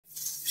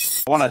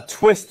I want to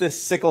twist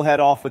this sickle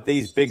head off with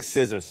these big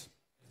scissors.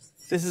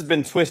 This has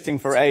been twisting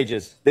for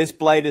ages. This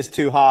blade is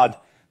too hard.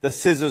 The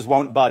scissors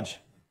won't budge.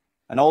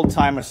 An old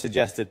timer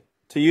suggested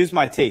to use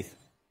my teeth.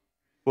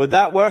 Would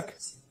that work?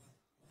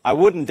 I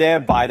wouldn't dare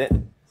bite it.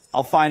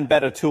 I'll find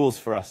better tools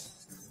for us.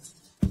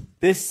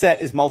 This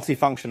set is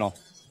multifunctional.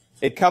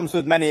 It comes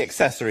with many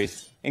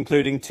accessories,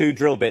 including 2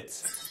 drill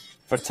bits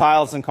for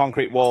tiles and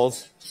concrete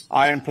walls,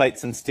 iron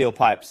plates and steel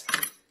pipes.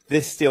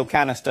 This steel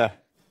canister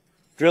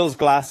drills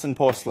glass and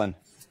porcelain,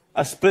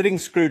 a splitting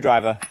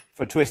screwdriver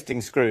for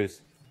twisting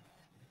screws,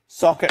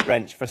 socket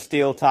wrench for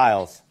steel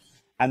tiles,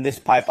 and this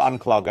pipe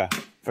unclogger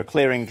for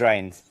clearing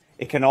drains.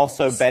 It can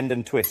also bend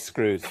and twist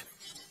screws.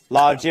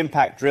 Large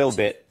impact drill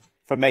bit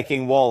for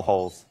making wall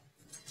holes,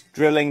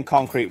 drilling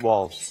concrete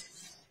walls.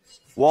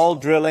 Wall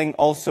drilling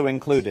also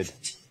included,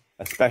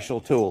 a special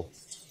tool.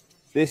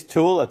 This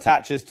tool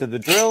attaches to the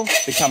drill,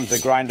 becomes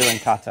a grinder and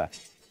cutter.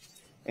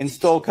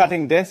 Install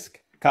cutting disc,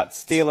 cut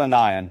steel and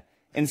iron.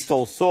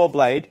 Install saw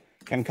blade,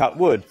 can cut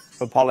wood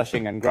for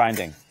polishing and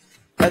grinding.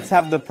 Let's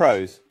have the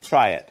pros.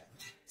 Try it.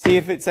 See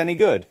if it's any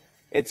good.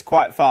 It's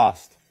quite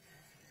fast.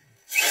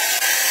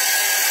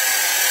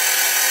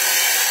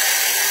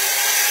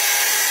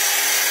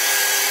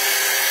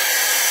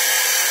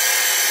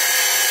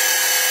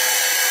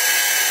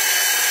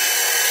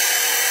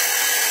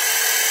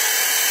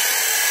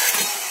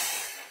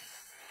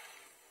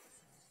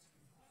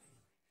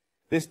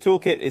 This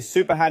toolkit is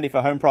super handy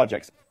for home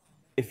projects.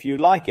 If you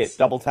like it,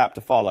 double tap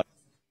to follow.